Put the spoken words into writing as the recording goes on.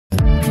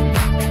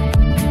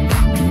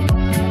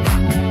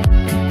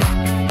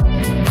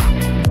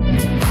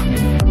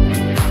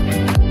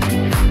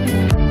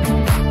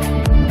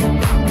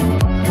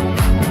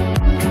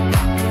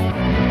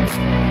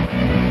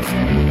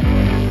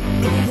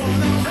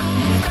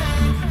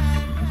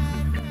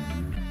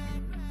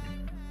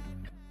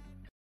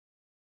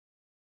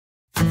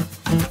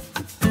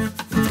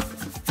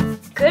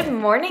Good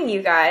morning,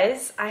 you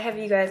guys. I have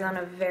you guys on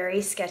a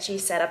very sketchy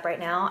setup right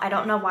now. I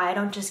don't know why I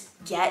don't just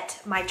get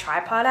my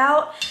tripod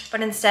out,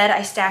 but instead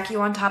I stack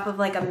you on top of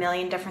like a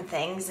million different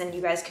things and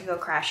you guys could go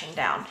crashing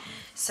down.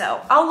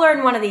 So I'll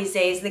learn one of these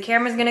days. The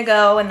camera's gonna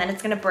go and then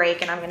it's gonna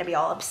break and I'm gonna be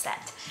all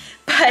upset.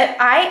 But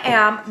I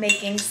am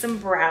making some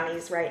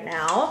brownies right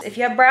now. If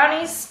you have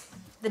brownies,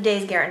 the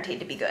day's guaranteed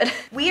to be good.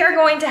 We are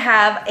going to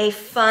have a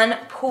fun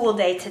pool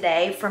day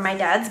today for my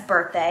dad's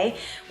birthday.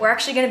 We're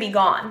actually gonna be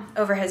gone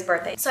over his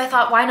birthday. So I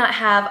thought, why not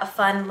have a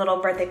fun little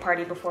birthday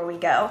party before we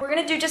go? We're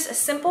gonna do just a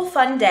simple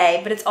fun day,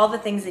 but it's all the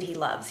things that he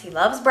loves. He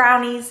loves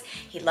brownies,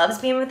 he loves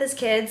being with his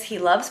kids, he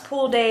loves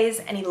pool days,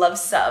 and he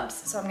loves subs.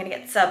 So I'm gonna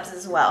get subs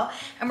as well.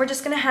 And we're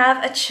just gonna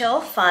have a chill,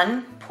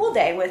 fun pool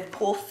day with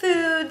pool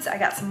foods. I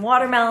got some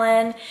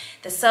watermelon.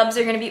 The subs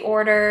are gonna be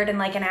ordered in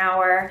like an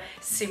hour.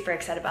 Super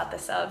excited about the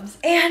subs.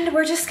 And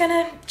we're just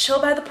gonna chill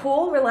by the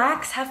pool,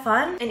 relax, have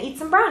fun, and eat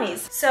some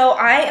brownies. So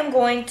I am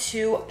going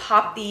to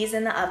pop these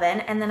in the oven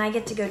and then I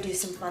get to go do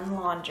some fun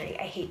laundry.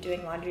 I hate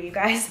doing laundry, you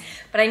guys,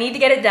 but I need to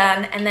get it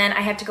done. And then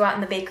I have to go out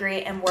in the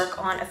bakery and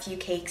work on a few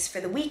cakes for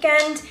the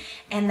weekend.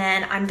 And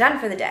then I'm done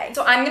for the day.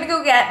 So I'm gonna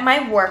go get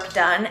my work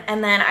done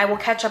and then I will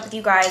catch up with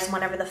you guys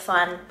whenever the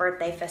fun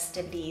birthday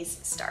festivities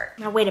start.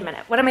 Now, wait a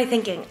minute, what am I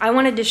thinking? I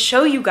wanted to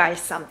show you guys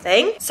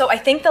something. So I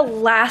think the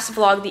last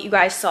vlog that you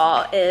guys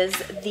saw is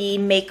the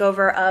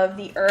makeover of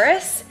the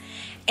Urus,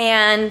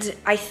 and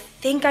I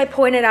think I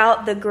pointed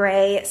out the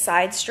gray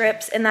side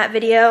strips in that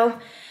video,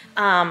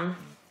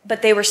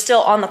 but they were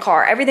still on the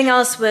car. Everything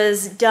else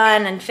was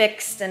done and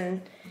fixed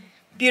and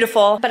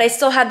beautiful, but I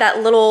still had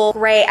that little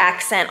gray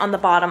accent on the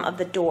bottom of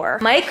the door.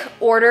 Mike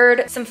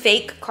ordered some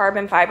fake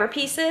carbon fiber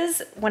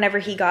pieces whenever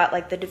he got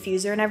like the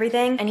diffuser and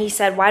everything, and he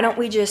said, why don't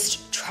we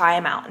just try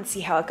them out and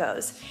see how it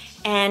goes?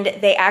 And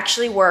they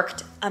actually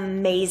worked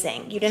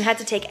amazing. You didn't have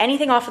to take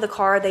anything off of the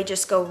car. They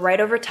just go right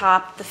over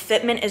top. The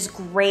fitment is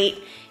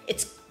great.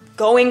 It's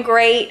going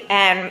great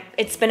and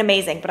it's been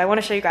amazing, but I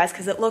wanna show you guys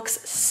because it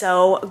looks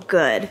so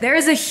good. There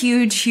is a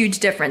huge, huge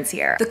difference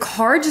here. The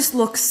car just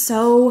looks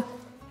so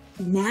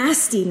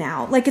nasty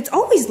now. Like, it's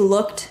always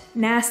looked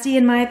nasty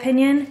in my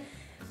opinion,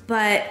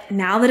 but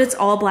now that it's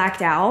all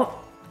blacked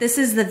out, this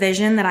is the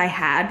vision that I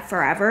had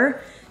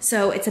forever.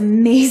 So it's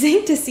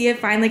amazing to see it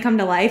finally come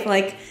to life.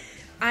 Like,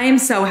 I am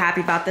so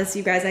happy about this,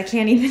 you guys. I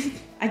can't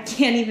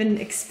even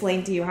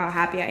explain to you how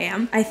happy I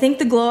am. I think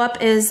the glow up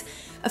is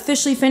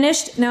officially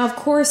finished. Now, of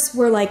course,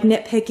 we're like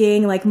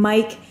nitpicking. Like,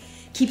 Mike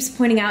keeps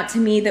pointing out to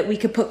me that we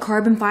could put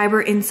carbon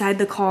fiber inside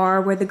the car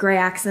where the gray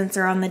accents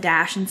are on the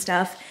dash and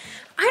stuff.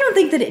 I don't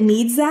think that it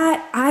needs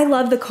that. I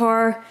love the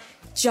car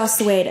just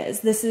the way it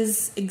is. This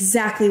is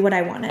exactly what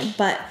I wanted.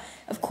 But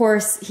of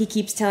course, he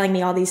keeps telling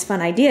me all these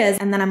fun ideas.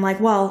 And then I'm like,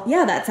 well,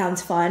 yeah, that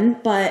sounds fun,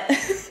 but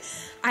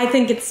I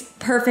think it's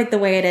perfect the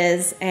way it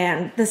is,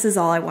 and this is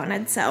all I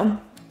wanted. So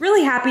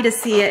really happy to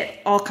see it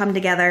all come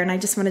together, and I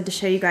just wanted to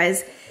show you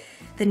guys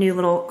the new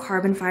little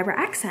carbon fiber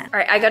accent. All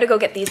right, I gotta go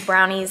get these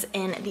brownies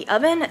in the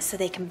oven so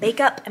they can bake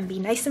up and be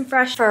nice and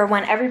fresh for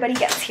when everybody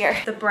gets here.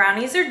 The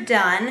brownies are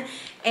done,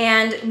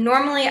 and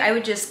normally I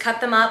would just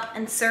cut them up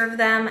and serve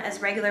them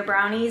as regular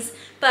brownies,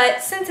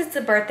 but since it's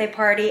a birthday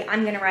party,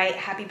 I'm gonna write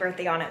happy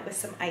birthday on it with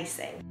some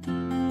icing.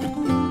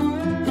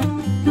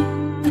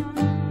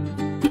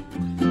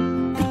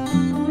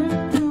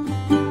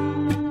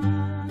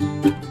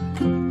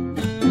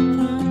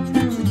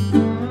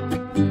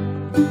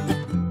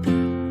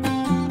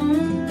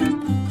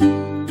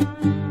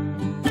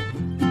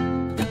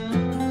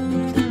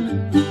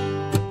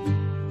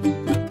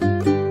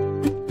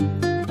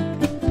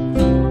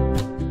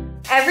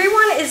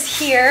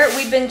 Here,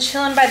 we've been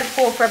chilling by the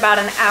pool for about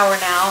an hour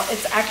now.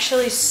 It's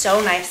actually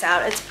so nice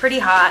out. It's pretty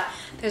hot.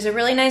 There's a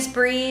really nice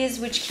breeze,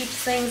 which keeps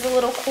things a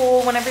little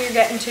cool whenever you're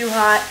getting too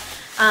hot.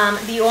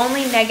 The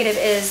only negative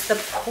is the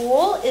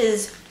pool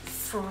is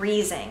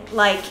freezing.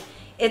 Like,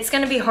 it's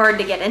gonna be hard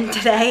to get in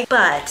today,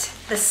 but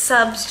the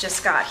subs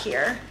just got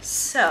here.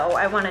 So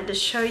I wanted to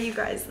show you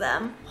guys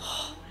them.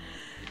 Oh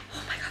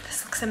my God,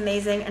 this looks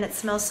amazing and it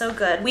smells so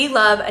good. We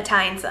love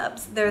Italian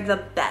subs. They're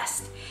the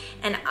best.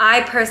 And I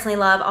personally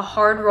love a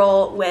hard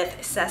roll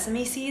with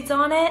sesame seeds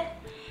on it.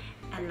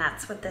 And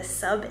that's what this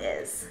sub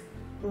is.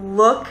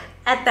 Look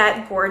at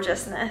that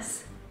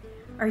gorgeousness.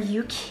 Are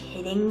you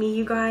kidding me,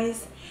 you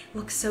guys? It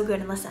looks so good,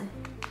 and listen,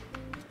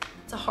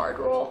 it's a hard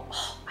roll.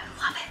 Oh,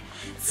 I love it.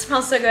 It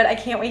smells so good. I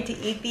can't wait to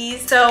eat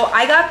these. So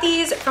I got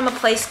these from a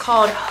place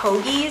called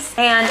Hoagie's,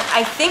 and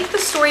I think the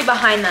story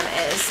behind them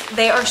is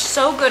they are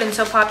so good and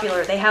so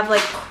popular. They have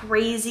like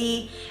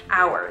crazy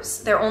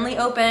hours. They're only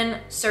open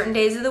certain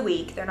days of the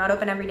week. They're not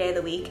open every day of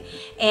the week.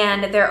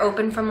 And they're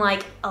open from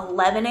like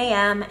 11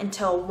 a.m.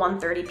 until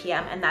 1:30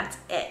 p.m. and that's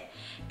it.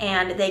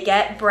 And they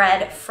get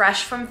bread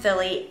fresh from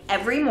Philly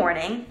every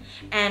morning.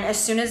 And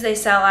as soon as they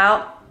sell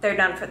out, they're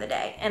done for the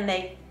day. And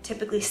they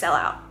typically sell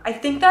out. I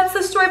think that's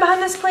the story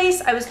behind this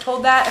place. I was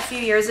told that a few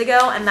years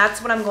ago and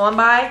that's what I'm going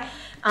by.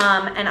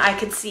 and I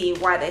could see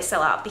why they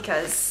sell out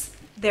because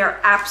they're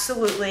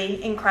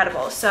absolutely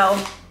incredible. So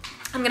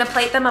I'm gonna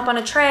plate them up on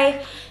a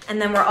tray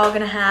and then we're all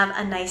gonna have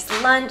a nice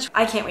lunch.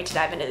 I can't wait to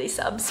dive into these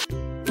subs.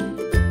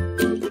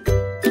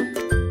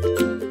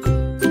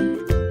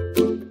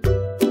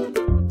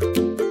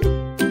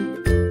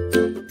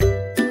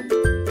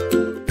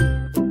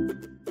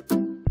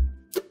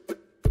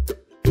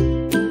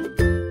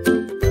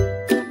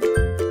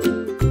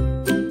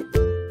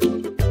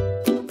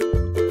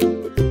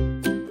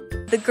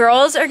 The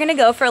girls are gonna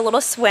go for a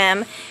little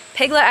swim.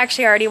 Piglet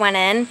actually already went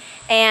in,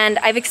 and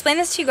I've explained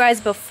this to you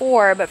guys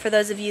before, but for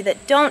those of you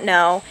that don't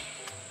know,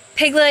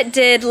 Piglet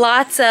did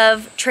lots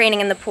of training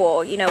in the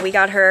pool. You know, we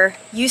got her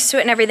used to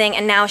it and everything,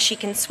 and now she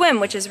can swim,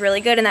 which is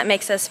really good, and that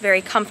makes us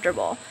very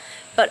comfortable.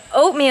 But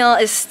Oatmeal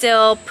is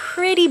still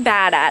pretty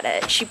bad at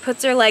it. She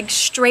puts her legs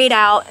straight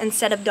out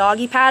instead of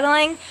doggy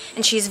paddling,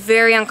 and she's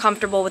very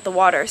uncomfortable with the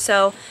water.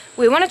 So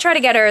we want to try to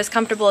get her as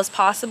comfortable as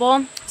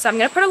possible. So I'm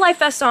going to put her life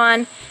vest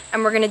on,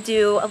 and we're going to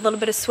do a little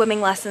bit of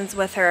swimming lessons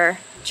with her,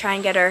 try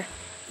and get her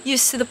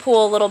used to the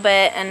pool a little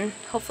bit, and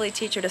hopefully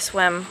teach her to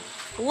swim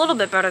a little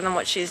bit better than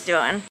what she's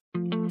doing.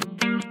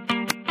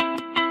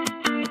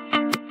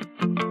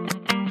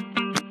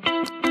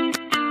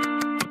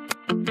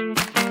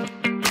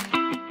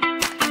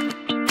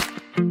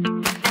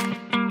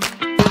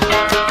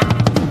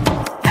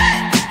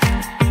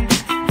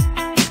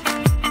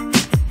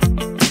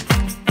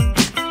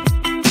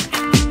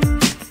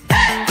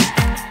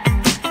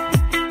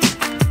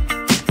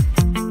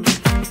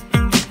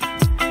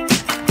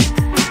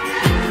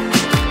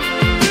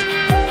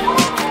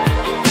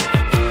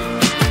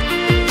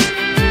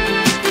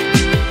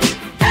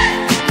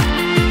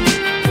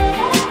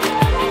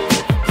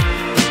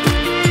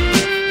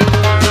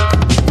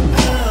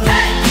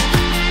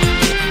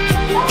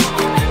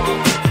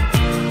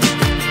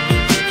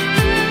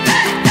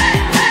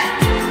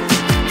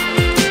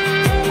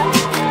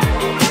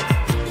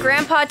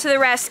 To the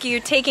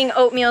rescue, taking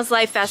Oatmeal's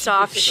life vest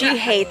off. She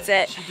hates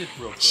it.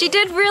 She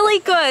did really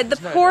good. The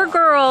poor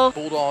girl.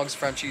 Bulldogs,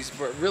 Frenchies,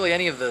 really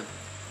any of the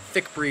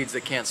thick breeds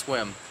that can't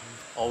swim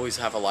always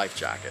have a life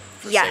jacket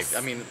for safety.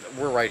 I mean,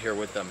 we're right here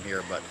with them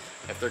here, but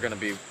if they're going to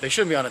be, they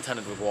shouldn't be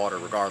unattended with water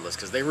regardless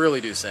because they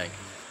really do sink.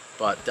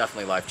 But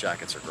definitely life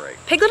jackets are great.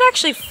 Piglet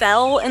actually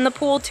fell in the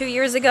pool 2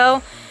 years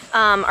ago.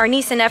 Our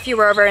niece and nephew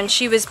were over and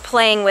she was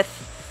playing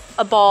with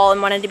a ball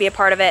and wanted to be a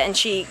part of it, and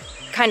she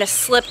kind of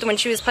slipped when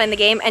she was playing the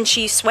game and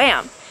she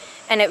swam,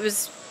 and it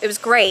was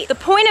great. The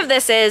point of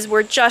this is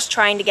we're just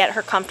trying to get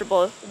her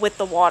comfortable with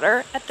the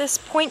water at this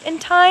point in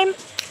time.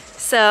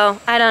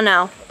 So I don't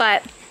know,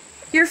 but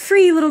you're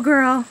free, little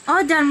girl.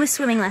 All done with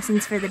swimming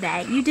lessons for the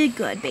day. You did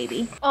good,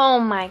 baby. Oh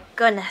my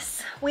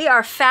goodness. We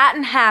are fat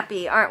and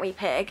happy, aren't we,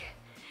 Pig?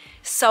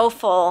 So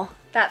full.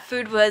 That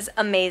food was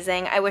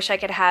amazing. I wish I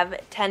could have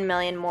 10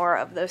 million more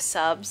of those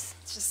subs.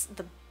 It's just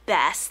the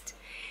best.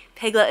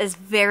 Piglet is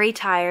very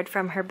tired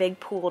from her big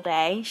pool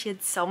day. She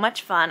had so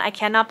much fun. I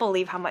cannot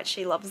believe how much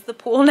she loves the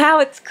pool now.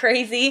 It's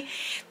crazy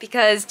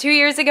because 2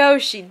 years ago,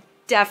 she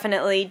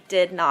definitely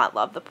did not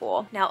love the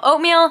pool. Now,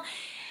 Oatmeal,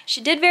 she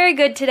did very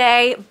good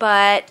today,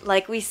 but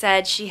like we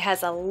said, she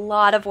has a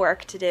lot of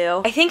work to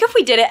do. I think if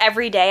we did it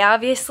every day,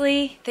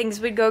 obviously,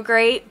 things would go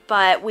great,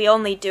 but we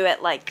only do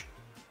it like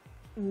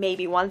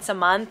maybe once a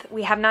month.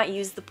 We have not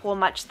used the pool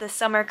much this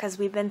summer because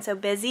we've been so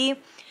busy.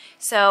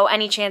 So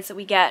any chance that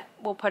we get,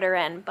 we'll put her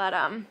in. But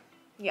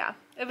yeah,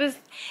 it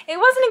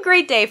wasn't a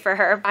great day for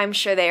her. I'm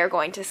sure they are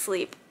going to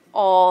sleep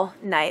all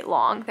night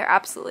long. They're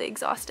absolutely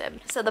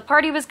exhausted. So the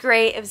party was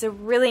great. It was a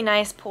really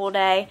nice pool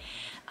day.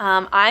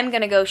 I'm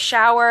gonna go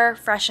shower,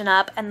 freshen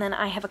up, and then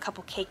I have a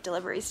couple cake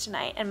deliveries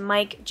tonight. And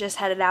Mike just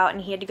headed out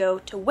and he had to go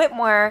to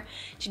Whitmore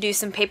to do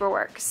some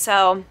paperwork.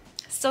 So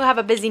still have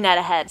a busy night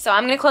ahead. So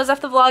I'm gonna close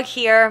off the vlog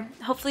here.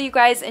 Hopefully you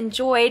guys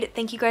enjoyed.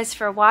 Thank you guys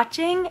for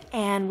watching,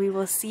 and we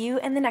will see you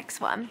in the next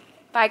one.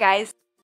 Bye guys.